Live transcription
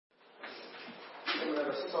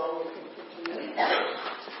have a song.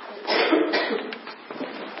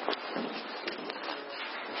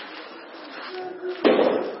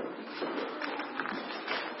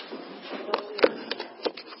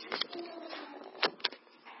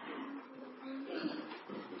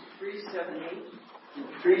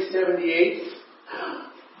 378.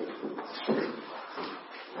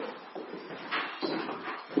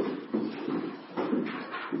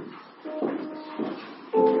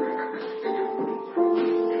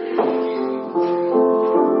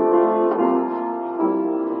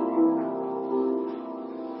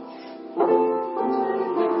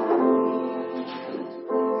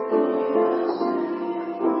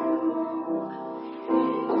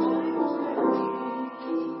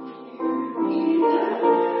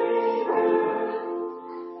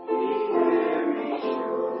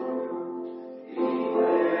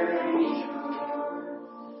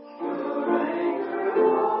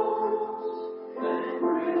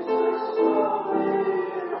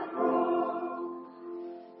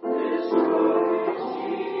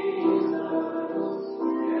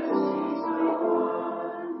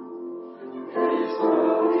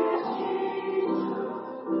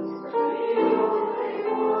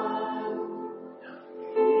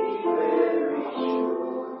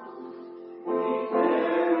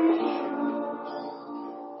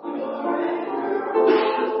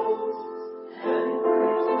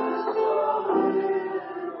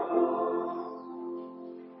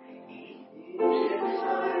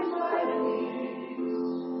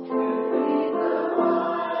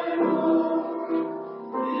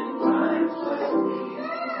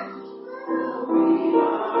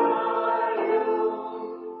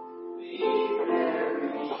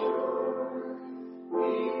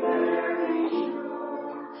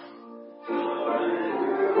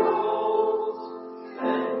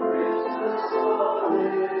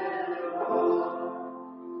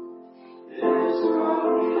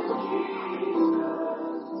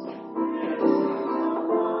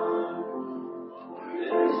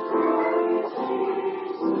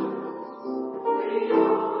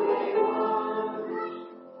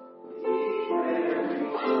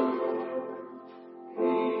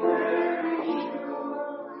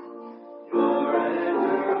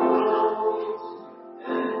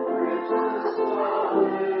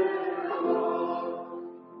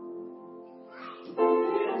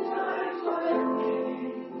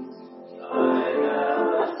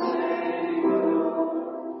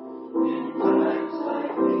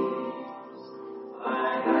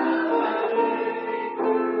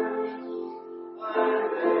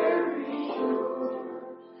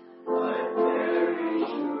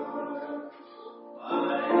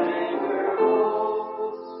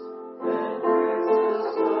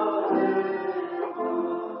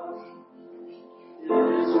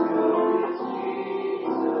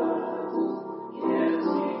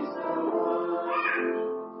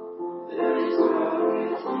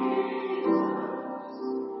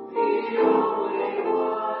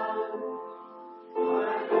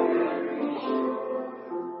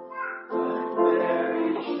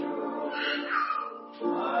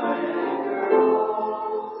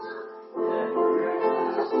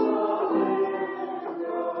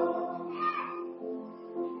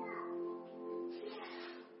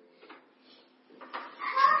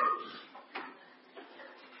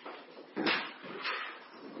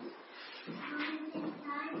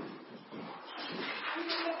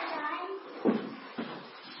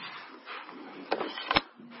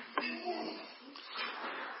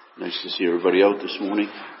 Nice to see everybody out this morning.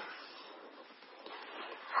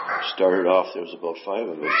 Started off, there was about 5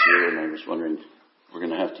 of us here, and I was wondering, we're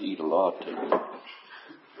going to have to eat a lot to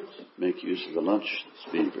make use of the lunch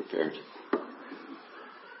that's being prepared.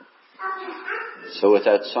 So with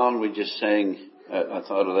that song we just sang, I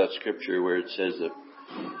thought of that scripture where it says that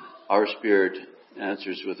our spirit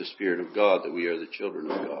answers with the Spirit of God, that we are the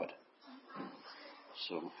children of God.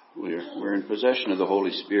 So we're in possession of the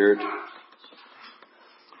Holy Spirit,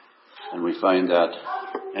 and we find that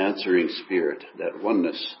answering Spirit, that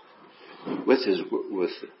oneness with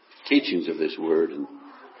the teachings of His Word, and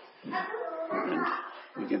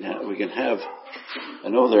we can have. I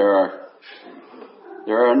know there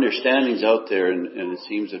are understandings out there, and it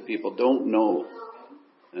seems that people don't know,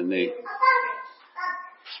 and they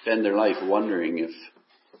spend their life wondering if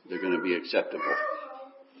they're going to be acceptable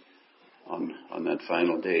on that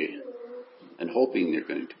final day, and hoping they're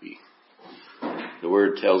going to be. The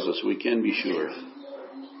Word tells us we can be sure.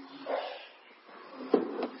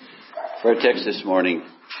 For our text this morning,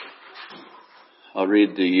 I'll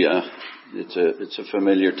read it's a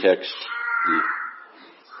familiar text, the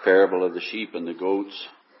parable of the sheep and the goats.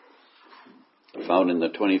 found in the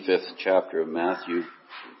 25th chapter of Mathew,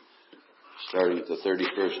 starting at the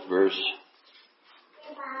 31st verse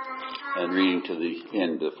and reading to the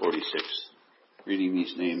end of the 46th. Reading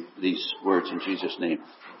these words in Jesus' name.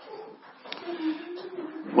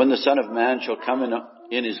 When the Son of Man shall come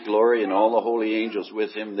in his glory and all the holy angels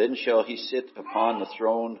with him, then shall he sit upon the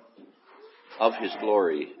throne of his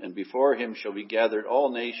glory, and before him shall be gathered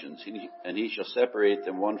all nations, and he shall separate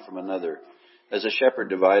them one from another, as a shepherd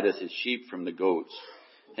divideth his sheep from the goats.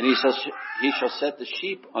 And he shall set the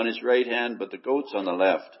sheep on his right hand, but the goats on the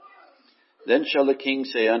left. Then shall the King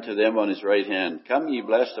say unto them on his right hand, Come ye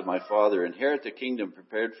blessed of my Father, inherit the kingdom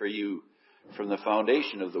prepared for you from the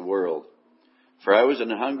foundation of the world. For I was an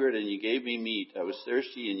hungered, and ye gave me meat. I was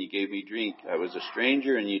thirsty, and ye gave me drink. I was a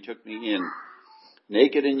stranger, and ye took me in.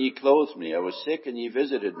 Naked, and ye clothed me. I was sick, and ye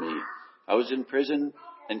visited me. I was in prison,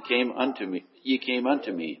 and ye came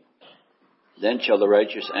unto me. Then shall the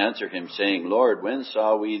righteous answer him, saying, Lord, when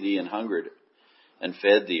saw we thee an hungered, and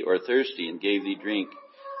fed thee, or thirsty, and gave thee drink?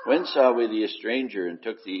 When saw we thee a stranger, and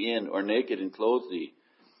took thee in, or naked, and clothed thee?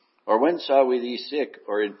 Or when saw we thee sick,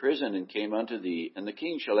 or in prison, and came unto thee? And the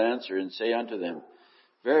King shall answer and say unto them,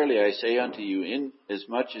 Verily I say unto you,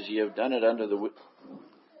 inasmuch as ye have done it unto the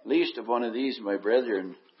least of one of these my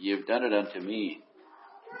brethren, ye have done it unto me.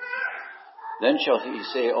 Then shall he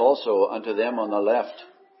say also unto them on the left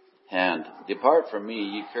hand, Depart from me,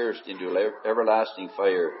 ye cursed, into everlasting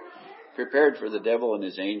fire, prepared for the devil and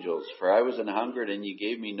his angels. For I was an hungered, and ye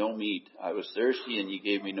gave me no meat. I was thirsty, and ye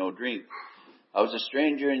gave me no drink. I was a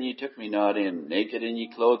stranger, and ye took me not in. Naked, and ye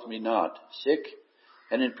clothed me not. Sick,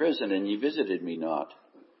 and in prison, and ye visited me not.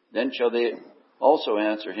 Then shall they also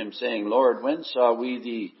answer him, saying, Lord, when saw we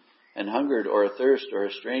thee an hungered, or athirst, or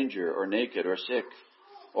a stranger, or naked, or sick,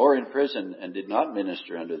 or in prison, and did not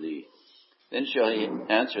minister unto thee? Then shall he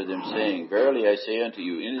answer them, saying, Verily I say unto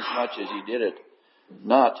you, inasmuch as ye did it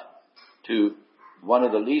not to one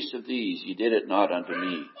of the least of these, ye did it not unto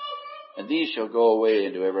me. And these shall go away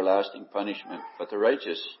into everlasting punishment, but the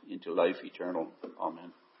righteous into life eternal.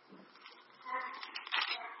 Amen.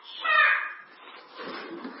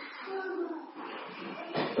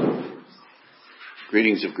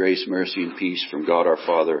 Greetings of grace, mercy, and peace from God our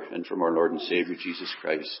Father and from our Lord and Savior Jesus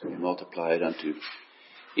Christ, multiplied unto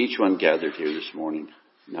each one gathered here this morning,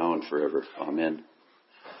 now and forever. Amen.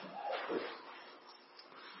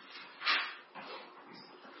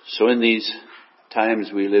 So in these times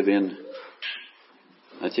we live in,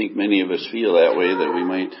 I think many of us feel that way, that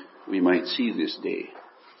we might see this day.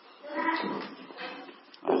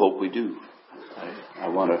 I hope we do. I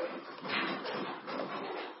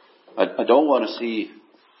don't want to see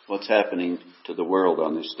what's happening to the world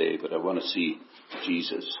on this day, but I want to see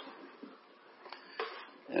Jesus.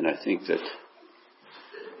 And I think that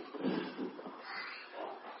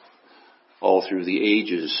all through the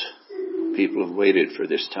ages, people have waited for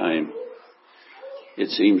this time. It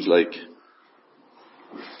seems like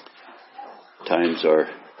times are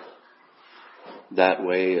that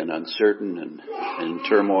way and uncertain and in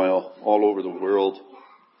turmoil all over the world.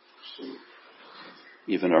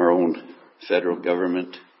 Even our own federal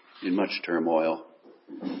government in much turmoil,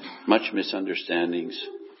 much misunderstandings.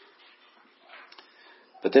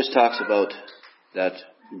 But this talks about that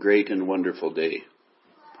great and wonderful day,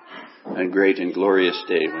 and great and glorious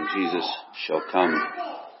day when Jesus shall come.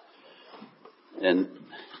 And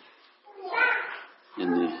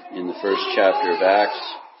in the first chapter of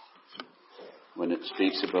Acts, when it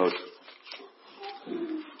speaks about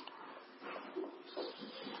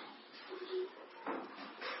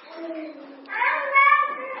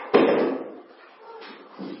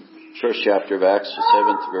first chapter of Acts, the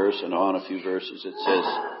 7th verse, and on a few verses, it says,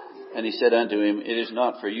 And he said unto him, It is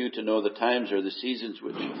not for you to know the times or the seasons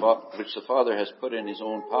which the Father has put in his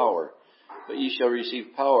own power, but ye shall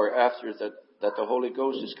receive power after that the Holy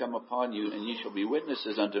Ghost is come upon you, and ye shall be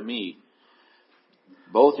witnesses unto me,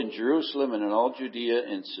 both in Jerusalem and in all Judea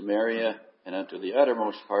and Samaria, and unto the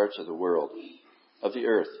uttermost parts of the world, of the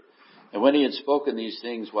earth. And when he had spoken these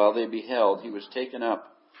things, while they beheld, he was taken up,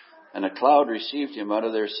 and a cloud received him out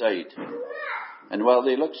of their sight. And while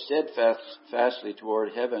they looked steadfastly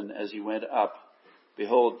toward heaven as he went up,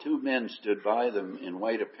 behold, 2 men stood by them in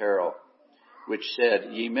white apparel, which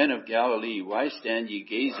said, Ye men of Galilee, why stand ye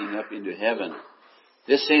gazing up into heaven?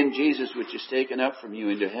 This same Jesus which is taken up from you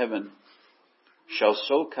into heaven shall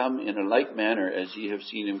so come in a like manner as ye have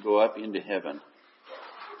seen him go up into heaven.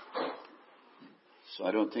 So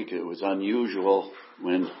I don't think it was unusual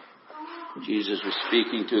when Jesus was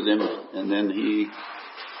speaking to them, and then he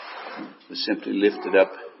was simply lifted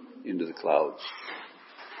up into the clouds.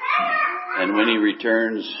 And when he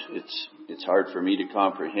returns, it's hard for me to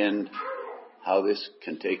comprehend how this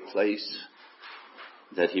can take place,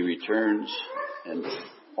 that he returns, and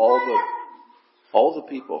all the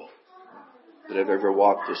people that have ever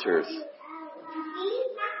walked this earth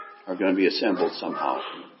are going to be assembled somehow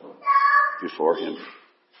before him.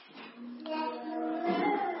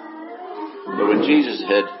 But when Jesus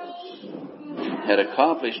had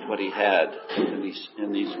accomplished what he had,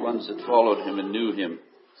 and these ones that followed him and knew him,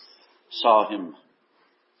 saw him,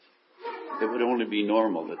 it would only be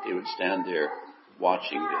normal that they would stand there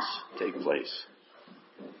watching this take place.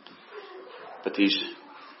 But these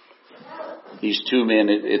two men,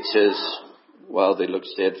 it says, while they looked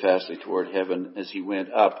steadfastly toward heaven, as he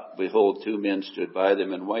went up, behold, two men stood by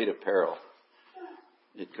them in white apparel.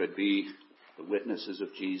 It could be the witnesses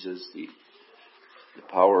of Jesus, the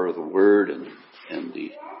power of the Word and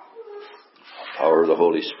the power of the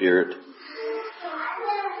Holy Spirit.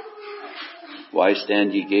 Why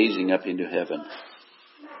stand ye gazing up into heaven?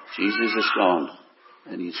 Jesus is gone,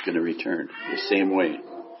 and he's going to return the same way.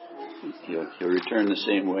 He'll return the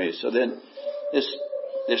same way. So then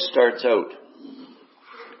this starts out.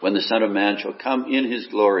 When the Son of Man shall come in his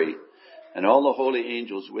glory, and all the holy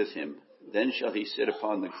angels with him, then shall he sit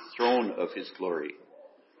upon the throne of his glory.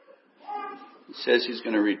 It says he's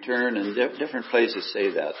going to return, and different places say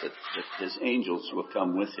that his angels will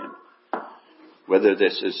come with him. Whether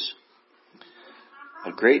this is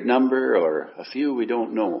a great number or a few, we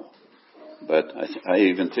don't know. But I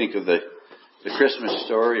even think of the Christmas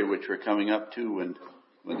story, which we're coming up to,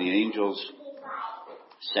 when the angels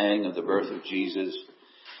sang of the birth of Jesus,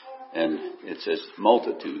 and it says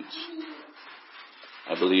multitudes.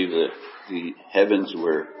 I believe that the heavens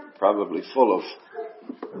were probably full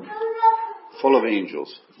of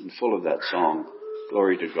angels and full of that song,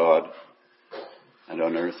 glory to God, and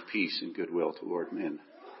on earth peace and goodwill toward men.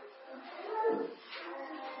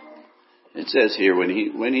 It says here, when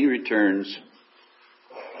he returns,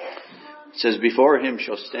 it says, before him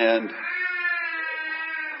shall stand,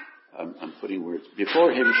 I'm putting words,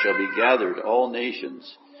 before him shall be gathered all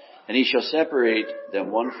nations, and he shall separate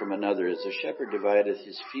them one from another, as the shepherd divideth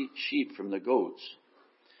his sheep from the goats.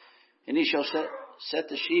 And he shall set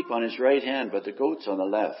the sheep on his right hand, but the goats on the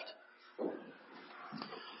left.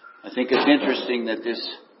 I think it's interesting that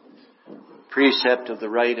this precept of the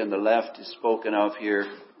right and the left is spoken of here,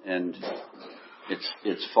 and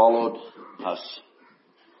it's followed us,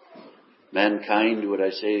 mankind, would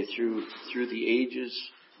I say, through the ages,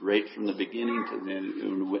 right from the beginning to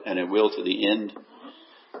the, and it will to the end,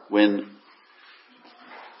 when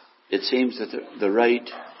it seems that the right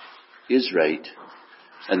is right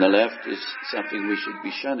and the left is something we should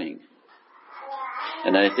be shunning.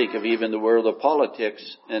 And I think of even the world of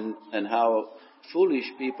politics and how foolish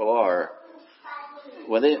people are.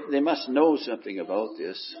 Well, they must know something about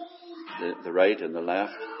this, the right and the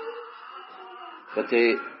left, but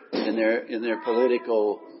they, in their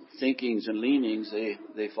political thinkings and leanings,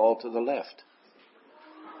 they fall to the left.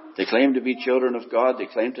 They claim to be children of God. They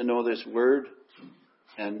claim to know this word,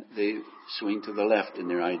 and they swing to the left in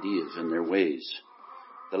their ideas and their ways.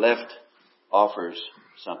 The left offers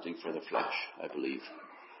something for the flesh, I believe.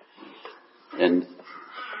 And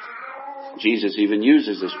Jesus even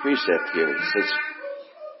uses this precept here. He says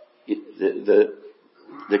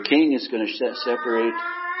the king is going to separate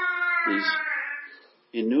these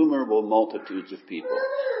innumerable multitudes of people.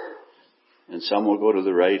 And some will go to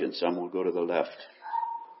the right and some will go to the left.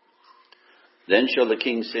 Then shall the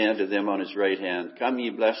king say unto them on his right hand, come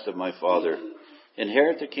ye blessed of my Father,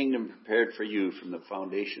 inherit the kingdom prepared for you from the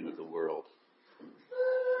foundation of the world.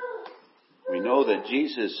 We know that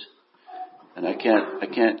Jesus, and I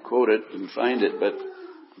can't quote it and find it,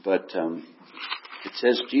 but it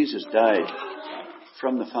says Jesus died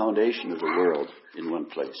from the foundation of the world in one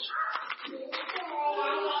place.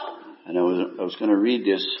 And I was going to read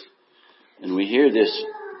this, and we hear this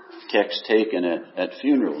text taken at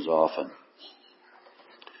funerals often.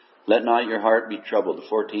 Let not your heart be troubled. The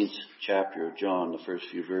 14th chapter of John, the first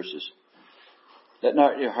few verses. Let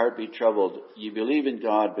not your heart be troubled. Ye believe in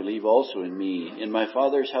God, believe also in me. In my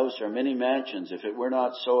Father's house are many mansions. If it were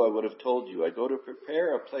not so, I would have told you. I go to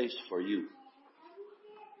prepare a place for you.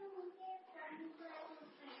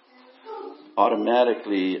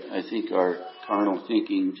 Automatically, I think our carnal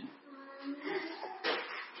thinking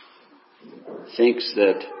thinks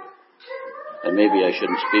that, and maybe I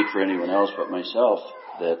shouldn't speak for anyone else but myself,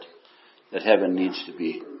 that heaven needs to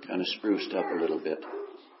be kind of spruced up a little bit.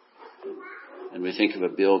 And we think of a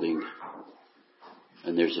building,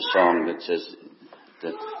 and there's a song that says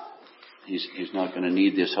that he's not going to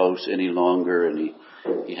need this house any longer, and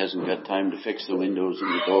he hasn't got time to fix the windows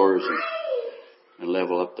and the doors and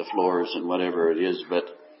level up the floors and whatever it is, but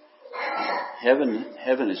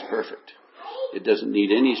Heaven is perfect. It doesn't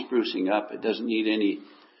need any sprucing up. It doesn't need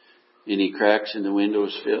any cracks in the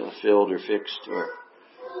windows filled or fixed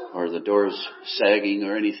or the doors sagging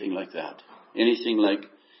or anything like that. Anything like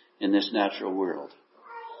in this natural world.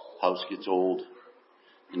 House gets old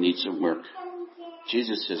and needs some work.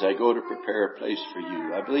 Jesus says, I go to prepare a place for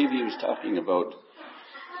you. I believe he was talking about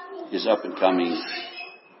his up and coming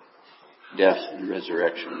death and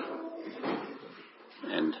resurrection.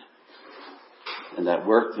 And that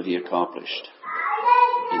work that he accomplished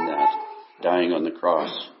in that, dying on the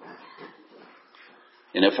cross.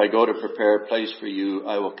 And if I go to prepare a place for you,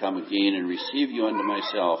 I will come again and receive you unto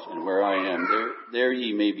myself, and where I am, there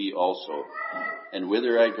ye may be also. And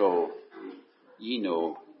whither I go, ye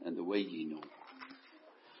know, and the way ye know.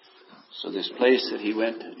 So this place that he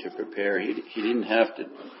went to prepare, he didn't have to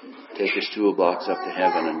take his toolbox up to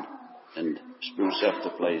heaven and spruce up the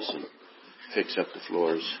place and fix up the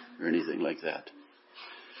floors or anything like that.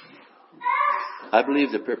 I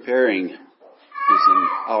believe the preparing is in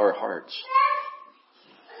our hearts.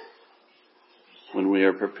 When we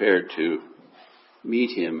are prepared to meet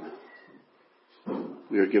him,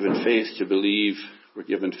 we are given faith to believe, we're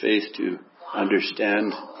given faith to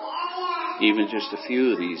understand even just a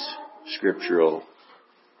few of these scriptural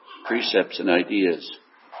precepts and ideas.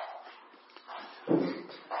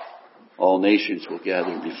 All nations will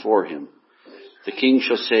gather before him. The king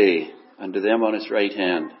shall say unto them on his right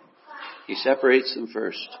hand. He separates them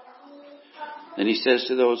first. Then he says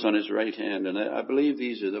to those on his right hand, and I believe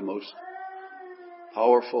these are the most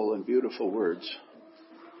powerful and beautiful words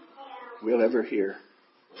we'll ever hear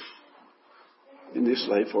in this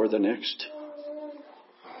life or the next.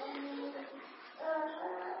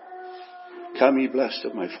 Come ye blessed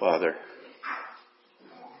of my Father.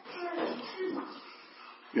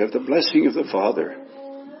 You have the blessing of the Father.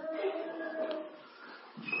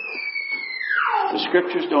 The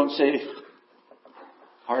scriptures don't say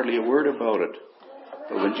hardly a word about it.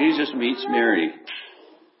 But when Jesus meets Mary,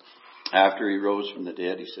 after he rose from the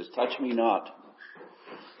dead, he says, touch me not.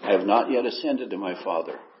 I have not yet ascended to my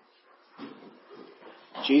Father.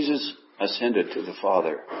 Jesus ascended to the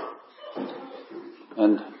Father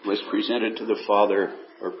and was presented to the Father,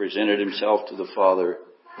 or presented himself to the Father,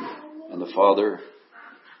 and the Father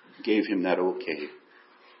gave him that okay.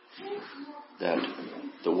 That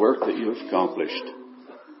the work that you have accomplished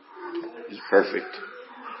is perfect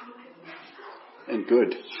and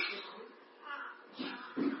good.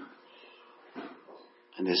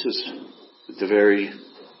 And this is the very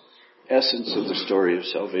essence of the story of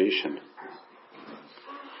salvation.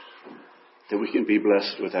 That we can be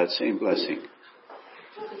blessed with that same blessing.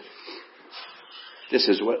 This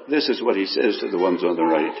is what he says to the ones on the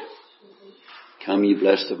right. Come ye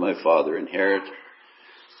blessed of my Father, inherit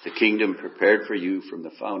the kingdom prepared for you from the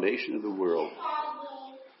foundation of the world.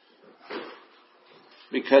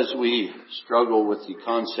 Because we struggle with the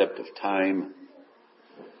concept of time,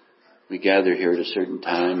 we gather here at a certain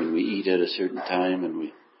time and we eat at a certain time and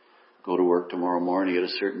we go to work tomorrow morning at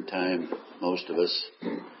a certain time, most of us.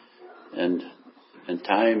 And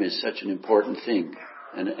time is such an important thing.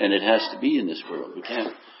 And it has to be in this world.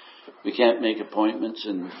 We can't make appointments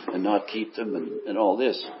and not keep them and all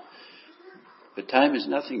this. But time is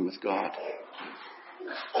nothing with God.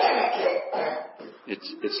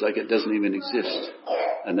 It's like it doesn't even exist.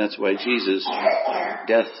 And that's why Jesus'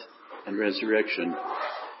 death and resurrection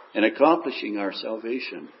and accomplishing our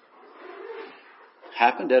salvation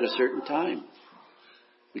happened at a certain time.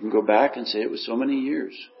 We can go back and say it was so many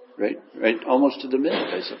years, right almost to the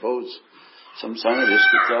minute, I suppose. Some scientists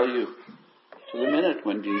could tell you to the minute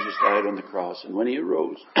when Jesus died on the cross and when he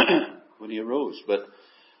arose. But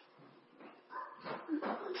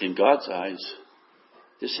in God's eyes,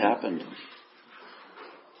 this happened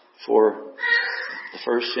for the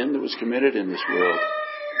first sin that was committed in this world.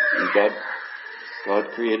 And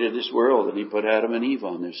God created this world and he put Adam and Eve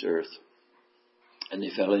on this earth. And they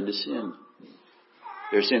fell into sin.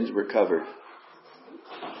 Their sins were covered.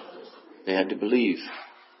 They had to believe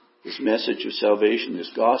this message of salvation,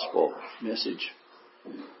 this gospel message,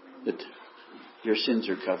 that your sins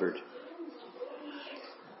are covered.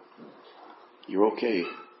 You're okay.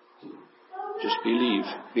 Just believe.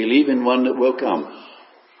 Believe in one that will come.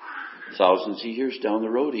 Thousands of years down the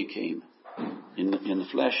road he came in the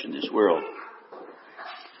flesh in this world.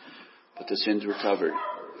 But the sins were covered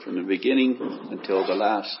from the beginning until the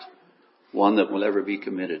last one that will ever be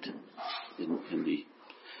committed in the,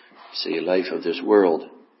 say, life of this world.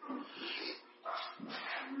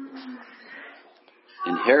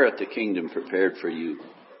 Inherit the kingdom prepared for you.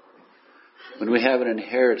 When we have an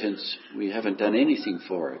inheritance, we haven't done anything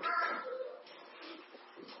for it.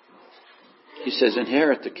 He says,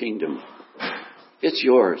 inherit the kingdom. It's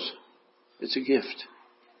yours. It's a gift.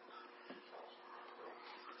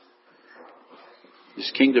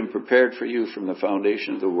 This kingdom prepared for you from the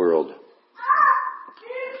foundation of the world.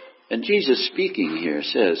 And Jesus speaking here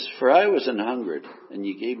says, for I was an hungered, and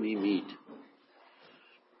ye gave me meat.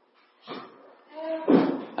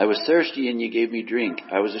 I was thirsty, and ye gave me drink.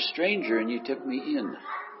 I was a stranger, and ye took me in.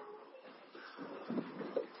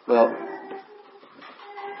 Well,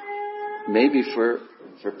 maybe for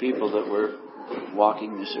people that were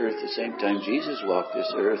walking this earth the same time Jesus walked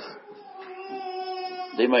this earth,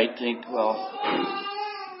 they might think, well,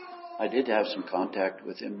 I did have some contact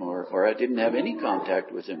with him, or I didn't have any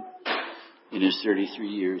contact with him in his 33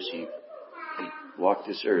 years he walked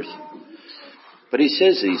this earth. But he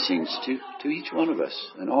says these things to each one of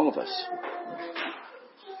us and all of us.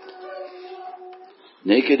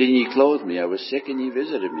 Naked and ye clothed me. I was sick and ye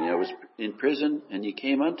visited me. I was in prison and ye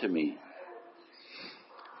came unto me.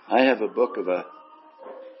 I have a book of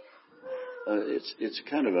it's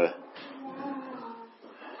kind of a,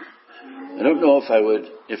 I don't know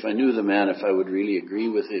if I knew the man, if I would really agree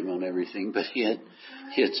with him on everything, but he had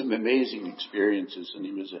some amazing experiences, and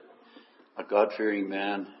he was a God-fearing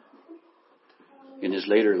man. In his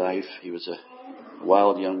later life, he was a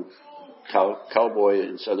wild young cowboy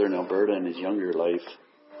in southern Alberta in his younger life.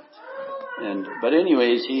 But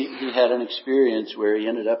anyways, he had an experience where he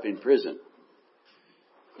ended up in prison.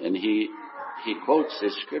 And he quotes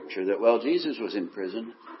this scripture that, well, Jesus was in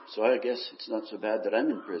prison, so I guess it's not so bad that I'm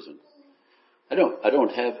in prison. I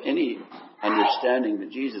don't have any understanding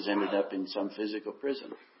that Jesus ended up in some physical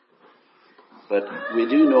prison. But we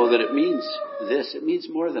do know that it means this. It means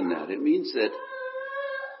more than that. It means that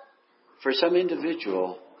for some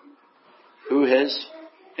individual who has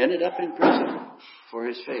ended up in prison for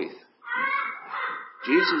his faith,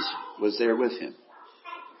 Jesus was there with him.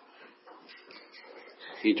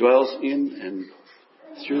 He dwells in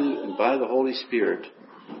and through and by the Holy Spirit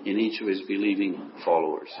in each of his believing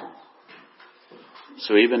followers.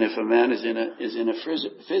 So even if a man is in a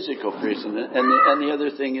physical prison, and the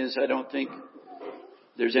other thing is, I don't think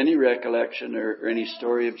there's any recollection or any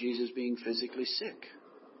story of Jesus being physically sick.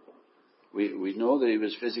 We know that he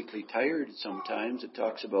was physically tired sometimes. It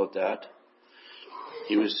talks about that.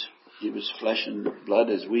 He was flesh and blood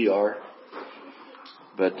as we are.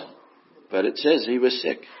 But it says he was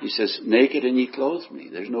sick. He says, naked and ye clothed me.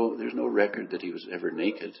 There's no record that he was ever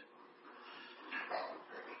naked.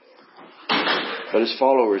 But his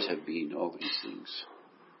followers have been all these things.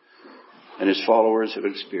 And his followers have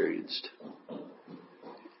experienced.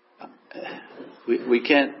 We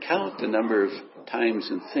can't count the number of times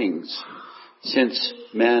and things since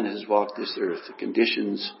man has walked this earth, the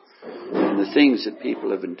conditions and the things that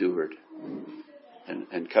people have endured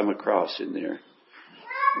and come across in their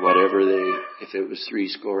whatever if it was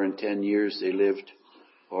 70 years they lived,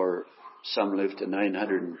 or some lived to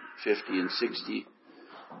 950 and 60,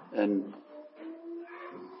 and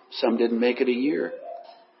some didn't make it a year.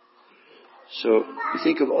 So you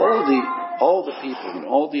think of all the people and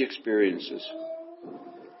all the experiences,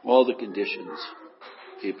 all the conditions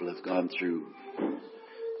people have gone through.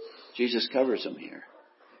 Jesus covers them here.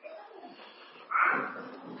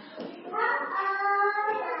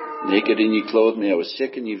 Naked and ye clothed me, I was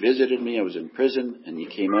sick and ye visited me, I was in prison and ye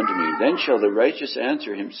came unto me. Then shall the righteous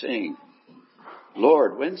answer him, saying,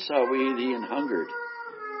 Lord, when saw we thee an hungered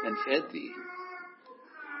and fed thee?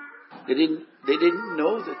 They didn't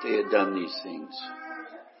know that they had done these things.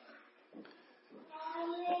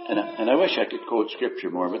 And I wish I could quote scripture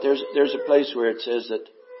more, but there's a place where it says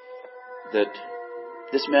that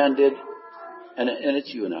this man did, and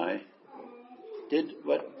it's you and I, did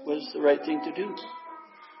what was the right thing to do.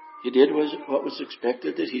 He did what was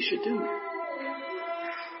expected that he should do.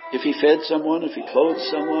 If he fed someone, if he clothed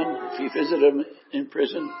someone, if he visited them in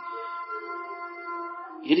prison,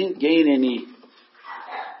 he didn't gain any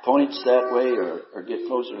points that way or get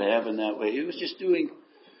closer to heaven that way. He was just doing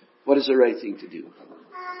what is the right thing to do.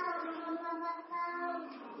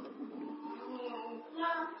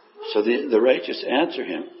 So the righteous answer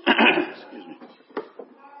him, excuse me,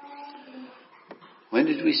 when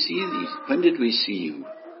did we see these? When did we see you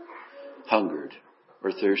hungered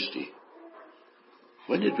or thirsty?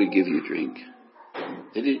 When did we give you drink?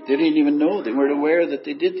 They didn't even know. They weren't aware that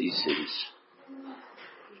they did these things.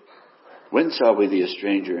 When saw we thee a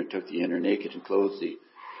stranger and took thee in, or naked and clothed thee?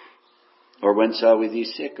 Or when saw we thee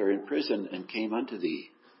sick or in prison and came unto thee?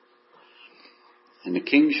 And the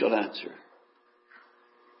king shall answer.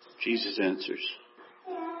 Jesus answers.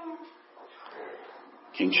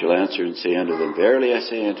 King shall answer and say unto them, Verily I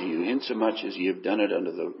say unto you, insomuch as ye have done it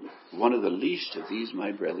unto one of the least of these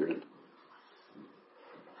my brethren,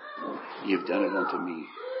 You've done it unto me.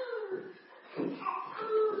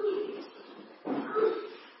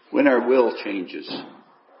 When our will changes,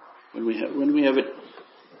 when we have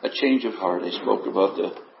a change of heart. I spoke about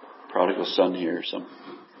the prodigal son here some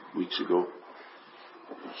weeks ago.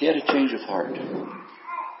 He had a change of heart.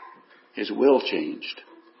 His will changed.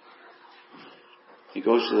 He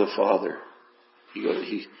goes to the Father.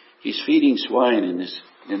 He's feeding swine in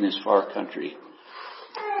this far country,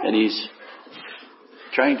 and he's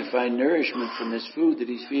trying to find nourishment from this food that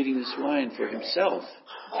he's feeding the swine for himself.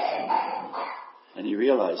 And he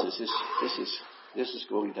realizes this is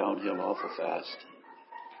going downhill awful fast.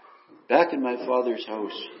 Back in my Father's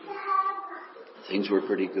house, things were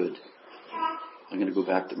pretty good. I'm going to go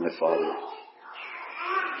back to my Father.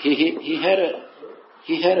 He had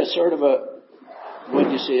a sort of a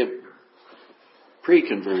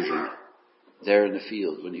pre-conversion there in the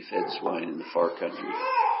field when he fed swine in the far country.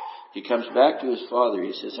 He comes back to his father.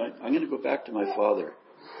 He says, I'm going to go back to my Father.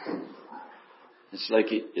 It's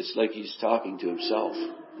like he's talking to himself,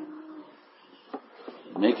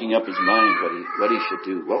 making up his mind what he should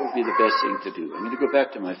do. What would be the best thing to do? I'm going to go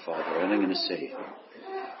back to my Father, and I'm going to say,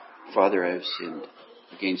 Father, I have sinned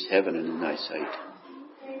against heaven and in thy sight.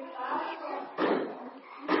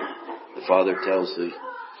 The Father tells the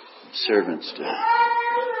servants to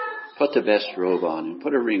put the best robe on and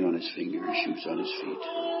put a ring on his finger and shoes on his feet.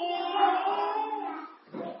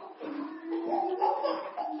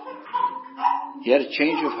 He had a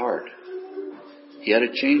change of heart. He had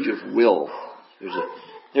a change of will.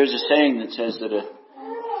 There's a saying that says that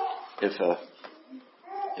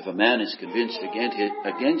if a man is convinced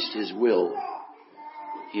against his will,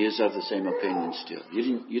 he is of the same opinion still.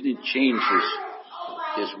 You didn't change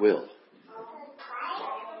his will.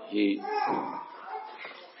 You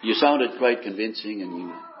sounded quite convincing, and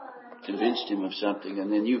you convinced him of something,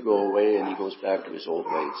 and then you go away and he goes back to his old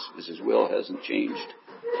ways because his will hasn't changed.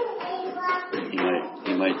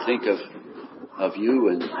 He might think of you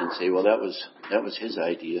and say, well, that was his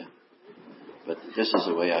idea, but this is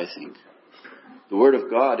the way I think. The Word of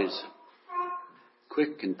God is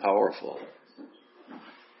quick and powerful,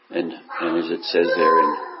 and as it says there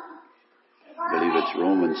in, I believe it's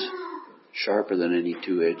Romans, sharper than any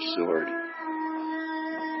two-edged sword,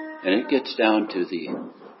 and it gets down to the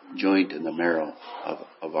joint and the marrow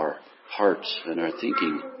of our hearts and our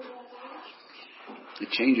thinking. It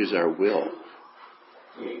changes our will.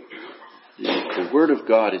 The Word of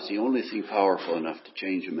God is the only thing powerful enough to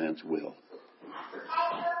change a man's will.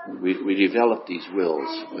 We develop these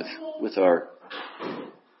wills with our,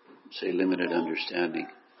 say, limited understanding.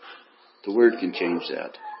 The Word can change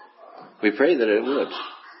that. We pray that it would.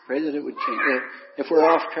 Pray that it would change. If we're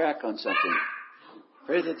off track on something,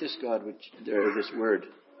 pray that this Word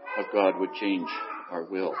of God would change our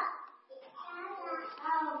will.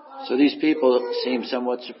 So these people seem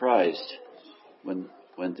somewhat surprised when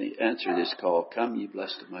they answer this call, "Come, ye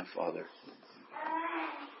blessed of my Father."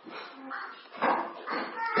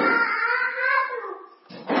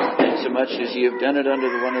 Insomuch as ye have done it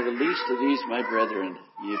unto one of the least of these my brethren,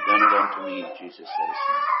 ye have done it unto me, Jesus says.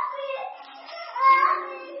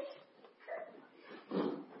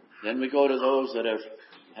 Then we go to those that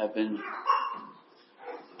have been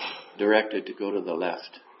directed to go to the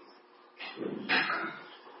left.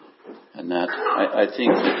 And that I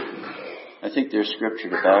think there's scripture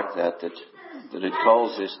to back that it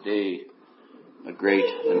calls this day a great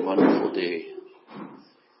and wonderful day.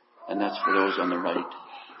 And that's for those on the right.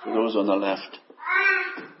 For those on the left,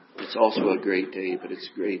 it's also a great day, but it's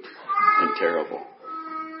great and terrible.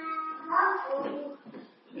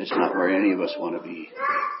 It's not where any of us want to be.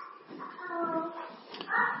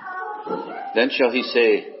 Then shall he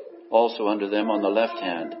say also unto them on the left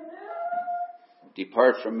hand,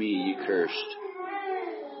 Depart from me, ye cursed,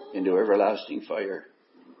 into everlasting fire,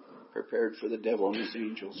 prepared for the devil and his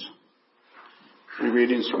angels. We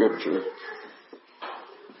read in Scripture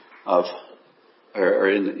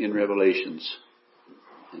in Revelations,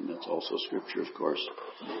 and that's also Scripture, of course,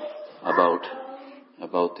 about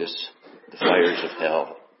the fires of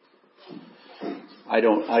hell.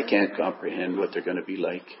 I can't comprehend what they're going to be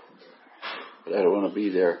like, but I don't want to be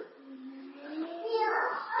there.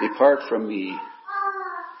 Depart from me.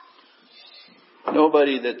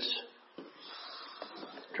 Nobody that's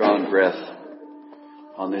drawn breath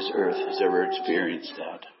on this earth has ever experienced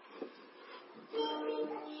that.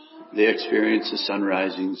 They experience the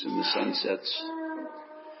sunrisings and the sunsets.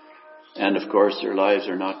 And of course their lives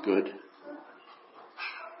are not good.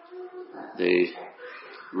 They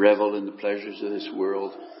revel in the pleasures of this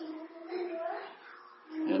world.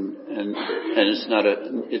 And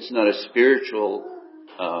it's not a spiritual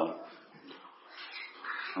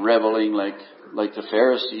reveling like the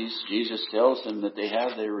Pharisees. Jesus tells them that they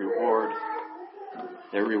have their reward.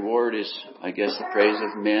 Their reward is, I guess, the praise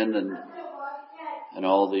of men and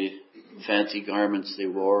all the fancy garments they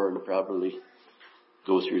wore, and probably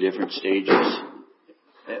go through different stages.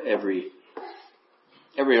 Every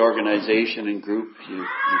organization and group you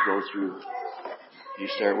go through, you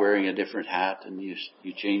start wearing a different hat, and you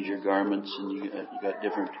change your garments, and you got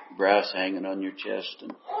different brass hanging on your chest,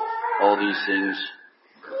 and all these things.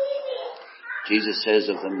 Jesus says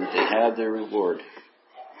of them that they have their reward.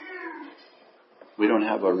 We don't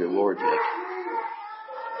have our reward yet.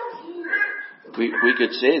 We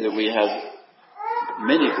could say that we have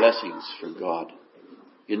many blessings from God,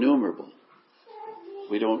 innumerable.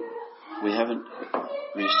 We haven't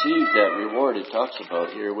received that reward it talks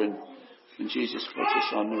about here when Jesus puts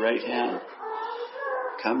us on the right hand.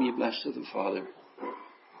 Come, ye blessed of the Father.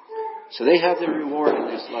 So they have their reward in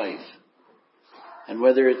this life. And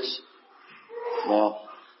whether it's, I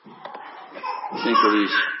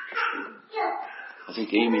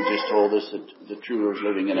think Amy just told us that the Truers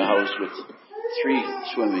living in a house with 3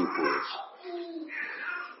 swimming pools.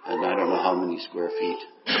 And I don't know how many square feet.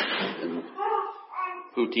 And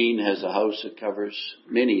Poutine has a house that covers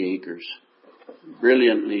many acres.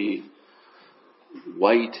 Brilliantly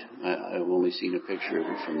white. I've only seen a picture of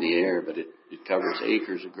it from the air, but it covers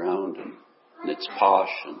acres of ground, and it's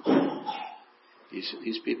posh, and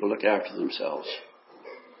these people look after themselves.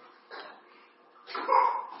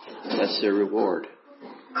 That's their reward.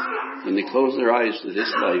 When they close their eyes to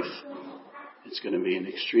this life, it's going to be an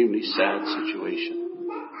extremely sad situation.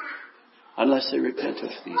 Unless they repent of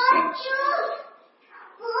these things.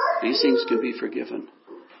 These things can be forgiven.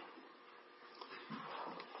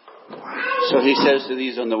 So he says to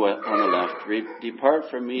these on the left, depart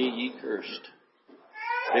from me, ye cursed.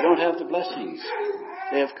 They don't have the blessings.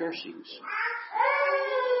 They have cursings.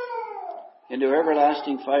 Into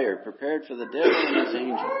everlasting fire, prepared for the devil and his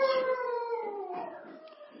angels.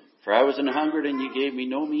 For I was an hungered, and ye gave me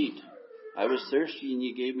no meat. I was thirsty, and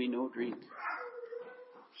ye gave me no drink.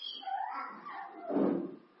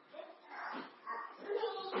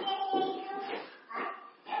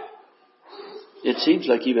 It seems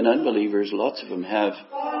like even unbelievers, lots of them have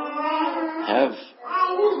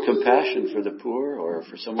compassion for the poor or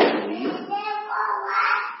for someone in need.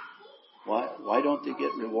 Why don't they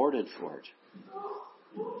get rewarded for it?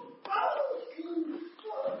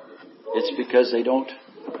 It's because they don't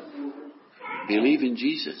believe in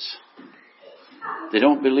Jesus. They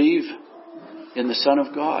don't believe in the Son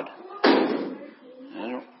of God.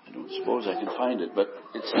 I don't suppose I can find it, but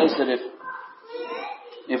it says that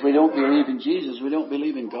if we don't believe in Jesus, we don't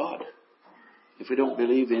believe in God. If we don't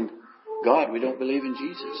believe in God, we don't believe in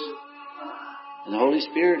Jesus. And the Holy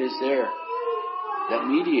Spirit is there, that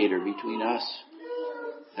mediator between us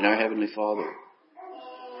and our Heavenly Father.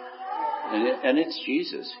 And it's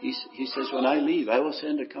Jesus. He says, when I leave, I will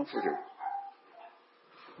send a comforter.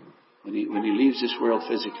 When he leaves this world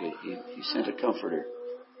physically, he sent a comforter.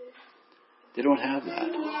 They don't have that.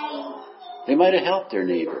 They might have helped their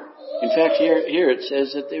neighbor. In fact, here it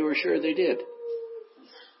says that they were sure they did.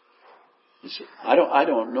 I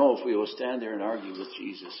don't know if we will stand there and argue with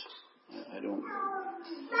Jesus.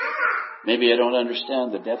 Maybe I don't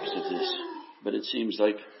understand the depths of this, but it seems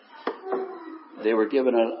like they were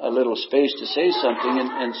given a little space to say something,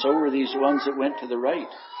 and so were these ones that went to the right.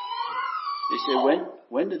 They say,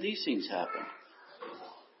 when did these things happen?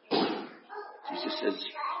 Jesus says,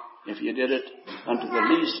 if you did it unto the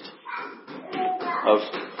least of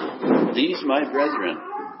these my brethren,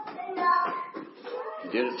 you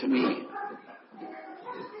did it to me.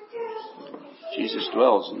 Jesus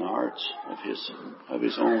dwells in the hearts of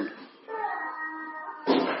his own.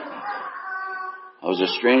 I was a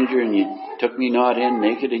stranger, and ye took me not in,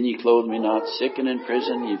 naked, and ye clothed me not, sick and in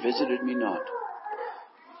prison, ye visited me not.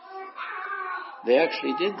 They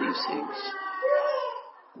actually did these things.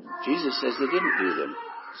 Jesus says they didn't do them.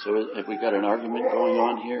 So have we got an argument going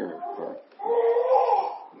on here?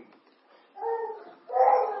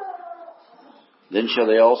 Then shall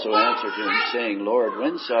they also answer to him, saying, Lord,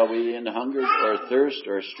 when saw we thee in hunger, or thirst,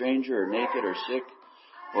 or a stranger, or naked, or sick,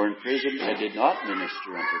 or in prison, and did not minister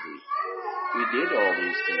unto thee? We did all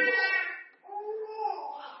these things.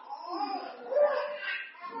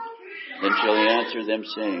 Then shall he answer them,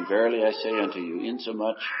 saying, Verily I say unto you,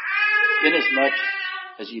 inasmuch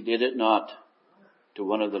as ye did it not to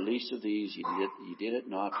one of the least of these, ye did it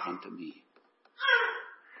not unto me.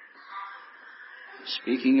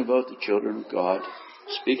 Speaking about the children of God,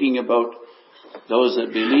 speaking about those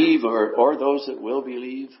that believe or those that will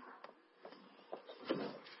believe,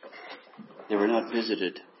 they were not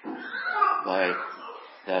visited by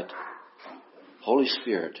that Holy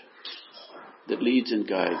Spirit that leads and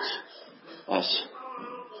guides us.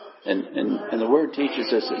 And the Word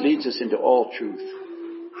teaches us, it leads us into all truth.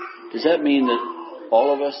 Does that mean that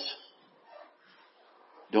all of us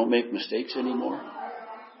don't make mistakes anymore?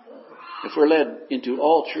 If we're led into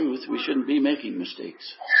all truth, we shouldn't be making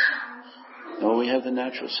mistakes. No, we have the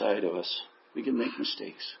natural side of us. We can make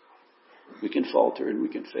mistakes. We can falter and we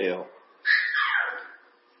can fail.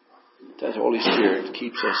 That Holy Spirit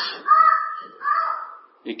keeps us.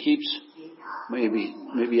 It keeps,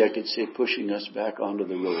 maybe I could say, pushing us back onto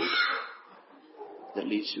the road that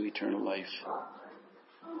leads to eternal life.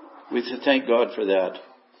 We thank God for that.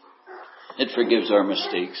 It forgives our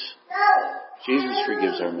mistakes. Jesus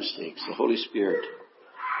forgives our mistakes. The Holy Spirit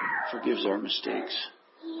forgives our mistakes.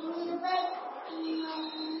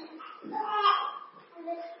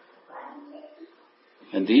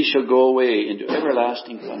 And these shall go away into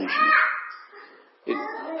everlasting punishment.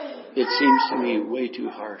 It seems to me way too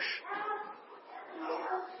harsh.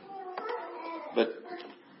 But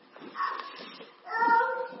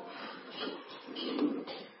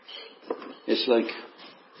it's like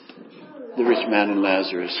the rich man and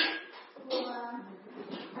Lazarus.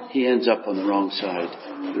 He ends up on the wrong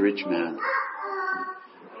side, the rich man.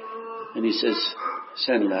 And he says,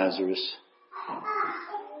 send Lazarus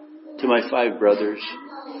to my 5 brothers,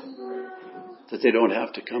 that they don't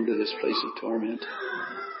have to come to this place of torment.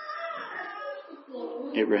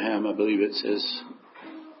 Abraham, I believe it says,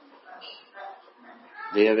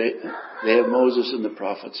 they have Moses and the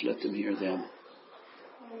prophets, let them hear them.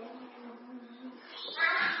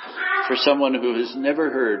 For someone who has never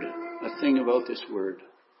heard a thing about this word,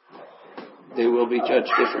 they will be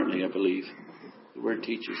judged differently, I believe. The word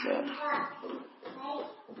teaches that.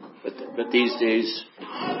 But these days,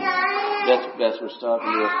 Beth was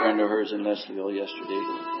talking to a friend of hers in Leslieville yesterday,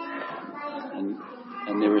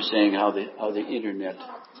 and they were saying how the internet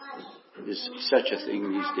is such a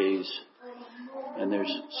thing these days, and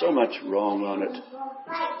there's so much wrong on it,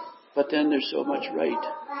 but then there's so much right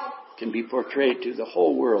can be portrayed to the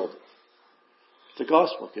whole world. The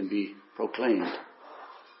gospel can be proclaimed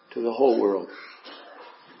to the whole world.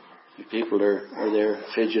 The people are there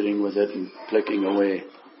fidgeting with it and clicking away.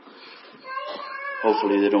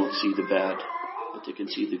 Hopefully they don't see the bad, but they can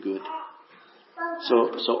see the good.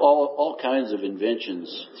 So all kinds of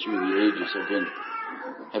inventions through the ages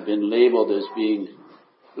have been labeled as being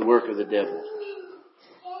the work of the devil.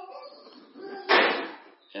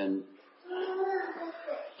 And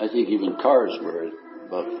I think even cars were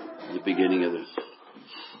about the beginning of the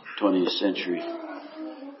 20th century.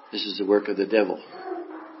 This is the work of the devil.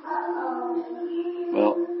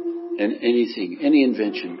 Well, and any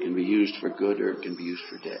invention can be used for good or it can be used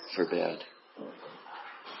for bad.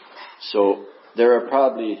 So there are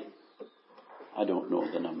probably, I don't know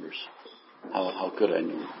the numbers. How could I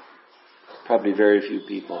know? Probably very few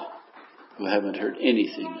people who haven't heard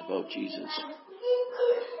anything about Jesus.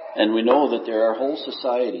 And we know that there are whole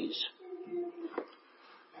societies.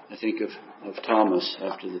 I think of Thomas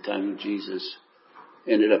after the time of Jesus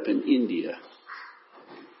ended up in India.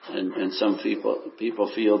 And some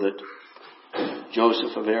people feel that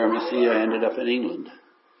Joseph of Arimathea ended up in England.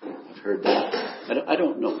 I've heard that. I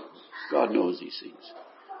don't know. God knows these things.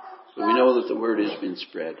 But we know that the word has been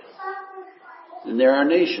spread. And there are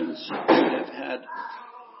nations that have had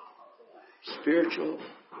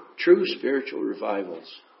true spiritual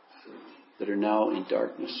revivals that are now in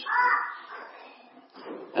darkness.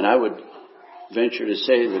 And I would venture to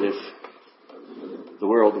say that if the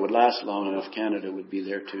world would last long enough, Canada would be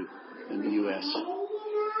there too, and the U.S.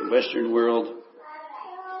 The Western world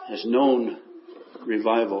has known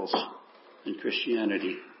revivals in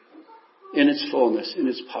Christianity in its fullness, in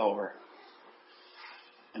its power.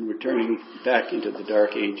 And we're turning back into the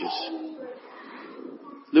dark ages.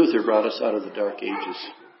 Luther brought us out of the dark ages.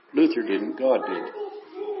 Luther didn't, God did.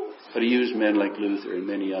 But he used men like Luther and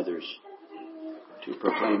many others to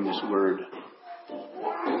proclaim this word.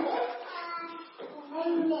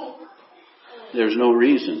 There's no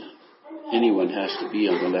reason anyone has to be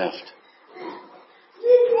on the left.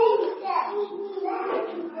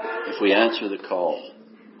 If we answer the call,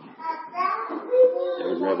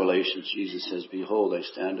 there in Revelation, Jesus says, behold, I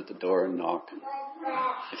stand at the door and knock.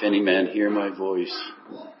 If any man hear my voice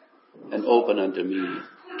and open unto me,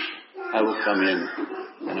 I will come in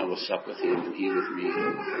and I will sup with him and he with me.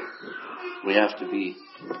 We have to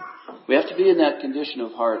be in that condition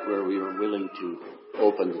of heart where we are willing to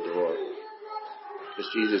open the door.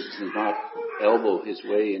 Because Jesus does not elbow his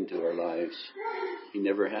way into our lives. He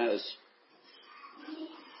never has.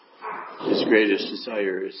 His greatest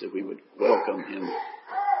desire is that we would welcome him,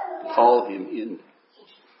 call him in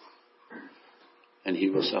and he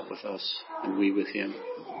will sup with us, and we with him.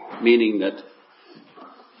 Meaning that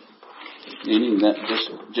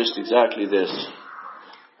just exactly this.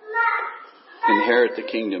 Inherit the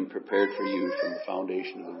kingdom prepared for you from the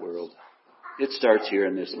foundation of the world. It starts here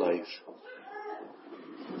in this life.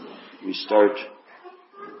 We start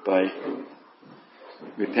by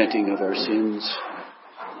repenting of our sins,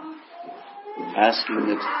 asking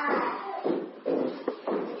that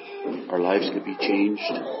our lives could be changed.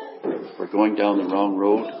 We're going down the wrong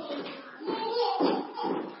road.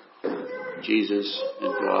 Jesus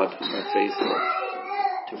and God are faithful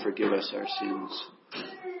to forgive us our sins.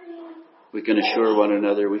 We can assure one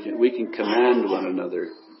another, we can command one another,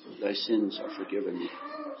 thy sins are forgiven.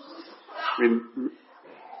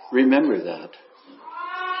 Remember that.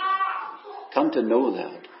 Come to know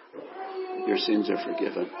that. Your sins are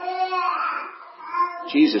forgiven.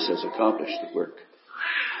 Jesus has accomplished the work.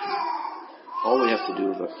 All we have to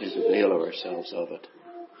do is avail ourselves of it.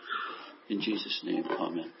 In Jesus' name,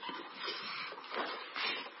 amen.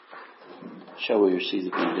 Shall we receive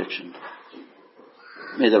the benediction?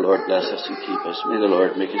 May the Lord bless us and keep us. May the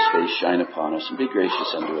Lord make his face shine upon us and be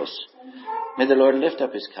gracious unto us. May the Lord lift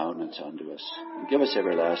up his countenance unto us and give us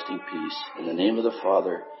everlasting peace. In the name of the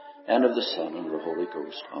Father, and of the Son, and of the Holy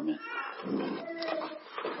Ghost. Amen.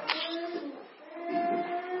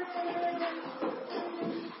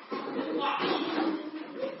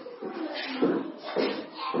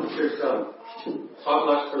 There's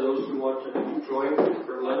potluck for those who want to join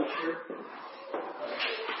for lunch here.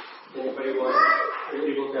 Anybody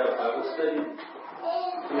able to have Bible study?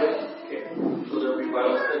 Yeah? Okay.